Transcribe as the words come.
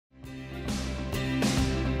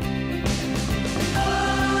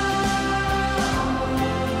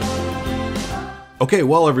Okay,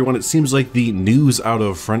 well everyone, it seems like the news out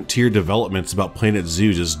of Frontier Developments about Planet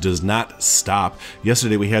Zoo just does not stop.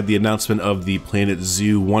 Yesterday we had the announcement of the Planet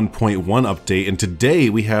Zoo 1.1 update, and today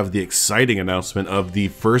we have the exciting announcement of the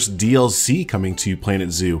first DLC coming to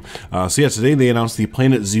Planet Zoo. So yeah, today they announced the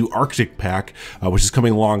Planet Zoo Arctic Pack, which is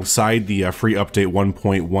coming alongside the free update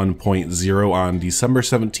 1.1.0 on December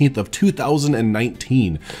 17th of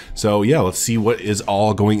 2019. So yeah, let's see what is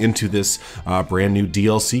all going into this brand new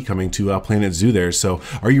DLC coming to Planet Zoo there. So,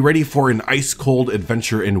 are you ready for an ice-cold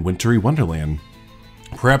adventure in wintry wonderland?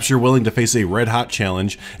 Perhaps you're willing to face a red-hot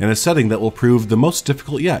challenge in a setting that will prove the most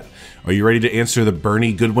difficult yet. Are you ready to answer the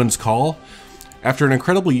Bernie Goodwin's call? After an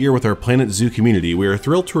incredible year with our Planet Zoo community, we are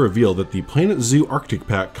thrilled to reveal that the Planet Zoo Arctic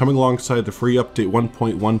Pack, coming alongside the free update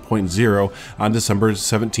 1.1.0 on December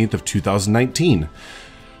 17th of 2019.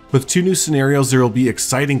 With 2 new scenarios, there will be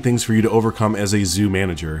exciting things for you to overcome as a zoo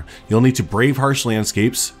manager. You'll need to brave harsh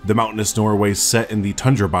landscapes, the mountainous Norway set in the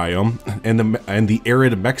tundra biome, and the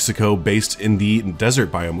arid Mexico based in the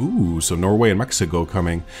desert biome. Ooh, so Norway and Mexico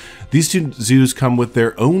coming. These 2 zoos come with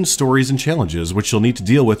their own stories and challenges, which you'll need to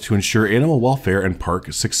deal with to ensure animal welfare and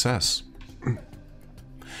park success.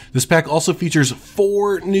 This pack also features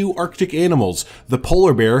 4 new Arctic animals: the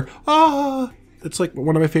polar bear, it's like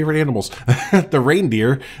one of my favorite animals, the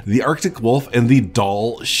reindeer, the Arctic wolf, and the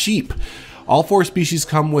Dall sheep. All 4 species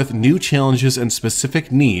come with new challenges and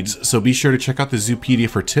specific needs, so be sure to check out the Zoopedia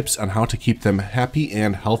for tips on how to keep them happy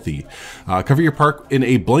and healthy. Cover your park in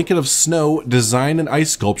a blanket of snow, design an ice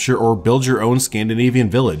sculpture, or build your own Scandinavian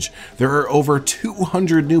village. There are over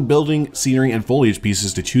 200 new building, scenery, and foliage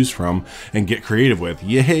pieces to choose from and get creative with.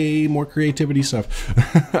 Yay, more creativity stuff.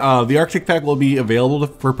 The Arctic Pack will be available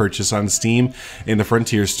for purchase on Steam in the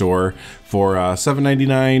Frontier store for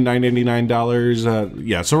 $7.99, $9.99.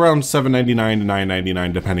 Yeah, so around $7.99 to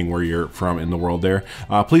 $9.99 depending where you're from in the world there.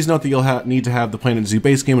 Please note that you'll need to have the Planet Zoo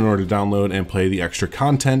base game in order to download and play the extra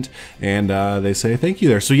content, and they say thank you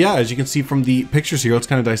there. So yeah, as you can see from the pictures here, let's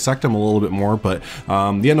kind of dissect them a little bit more, but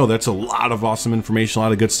yeah, no, that's a lot of awesome information, a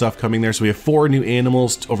lot of good stuff coming there. So we have 4 new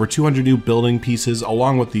animals, over 200 new building pieces,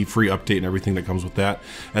 along with the free update and everything that comes with that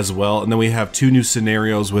as well. And then we have 2 new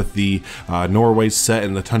scenarios with the Norway set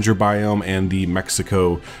in the tundra biome and the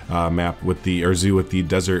Mexico map with the zoo with the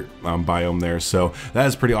desert biome there. So that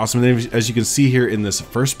is pretty awesome. And then as you can see here in this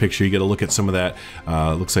first picture, you get a look at some of that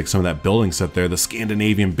looks like some of that building set there, the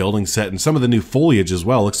Scandinavian building set, and some of the new foliage as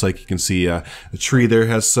well. Looks like you can see the tree there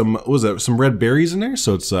has some, what was that, some red berries in there,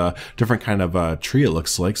 so it's a different kind of tree, it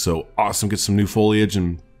looks like. So awesome, get some new foliage.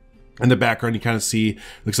 And in the background, you kind of see,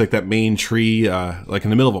 looks like that main tree, like in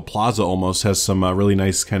the middle of a plaza almost, has some really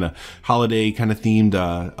nice kind of holiday kind of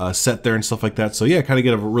themed set there and stuff like that. So yeah, kind of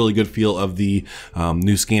get a really good feel of the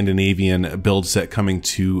new Scandinavian build set coming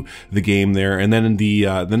to the game there. And then in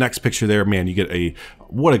the next picture there, man, you get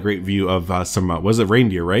what a great view of some, was it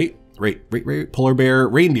reindeer, right? Right, polar bear,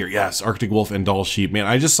 reindeer, yes, Arctic wolf, and Dall sheep. Man,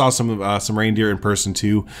 I just saw some reindeer in person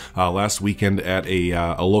too last weekend at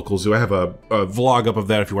a local zoo. I have a vlog up of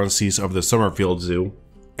that if you want to see some of the Summerfield Zoo.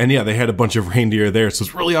 And yeah, they had a bunch of reindeer there, so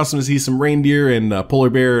it's really awesome to see some reindeer and polar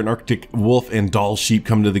bear and Arctic wolf and Dall sheep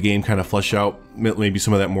come to the game, kind of flesh out maybe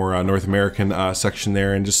some of that more North American section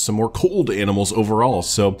there, and just some more cold animals overall.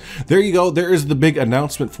 So there you go. There is the big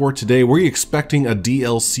announcement for today. Were you expecting a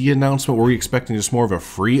DLC announcement? Were you expecting just more of a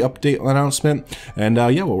free update announcement? And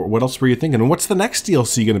yeah, what else were you thinking? And what's the next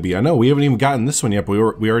DLC going to be? I know we haven't even gotten this one yet,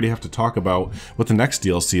 but we already have to talk about what the next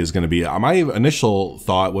DLC is going to be. My initial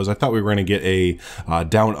thought was I thought we were going to get a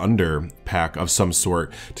Down Under pack of some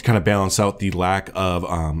sort to kind of balance out the lack of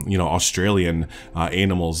you know, Australian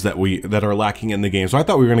animals that are lacking in the game. So I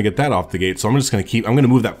thought we were going to get that off the gate. So I'm just going to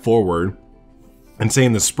move that forward and say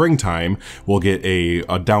in the springtime we'll get a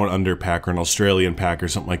Down Under pack or an Australian pack or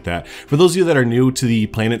something like that. For those of you that are new to the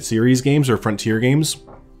Planet series games or Frontier games,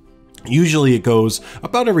 usually it goes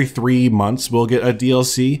about every 3 months we'll get a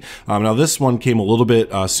DLC. Now this one came a little bit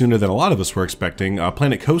sooner than a lot of us were expecting.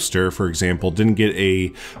 Planet Coaster, for example, didn't get a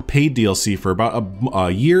paid DLC for about a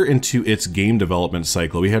year into its game development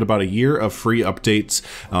cycle. We had about a year of free updates,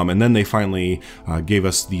 and then they finally gave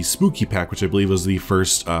us the Spooky Pack, which I believe was the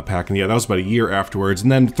first pack. And yeah, that was about a year afterwards.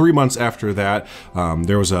 And then 3 months after that,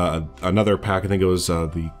 there was another pack. I think it was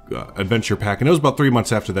the Adventure Pack, and it was about 3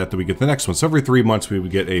 months after that we get the next one. So every 3 months we would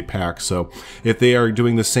get a pack pack. So if they are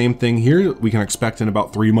doing the same thing here, we can expect in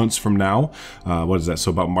about 3 months from now, what is that?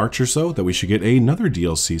 So about March or so, that we should get another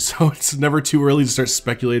DLC. So it's never too early to start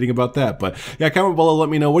speculating about that. But yeah, comment below, let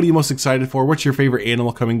me know, what are you most excited for? What's your favorite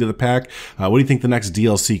animal coming to the pack? What do you think the next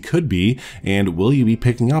DLC could be? And will you be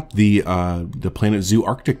picking up the Planet Zoo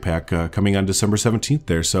Arctic pack coming on December 17th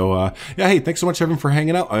there? So yeah, hey, thanks so much everyone for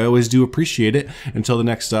hanging out. I always do appreciate it. Until the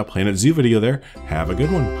next Planet Zoo video there, have a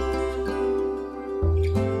good one.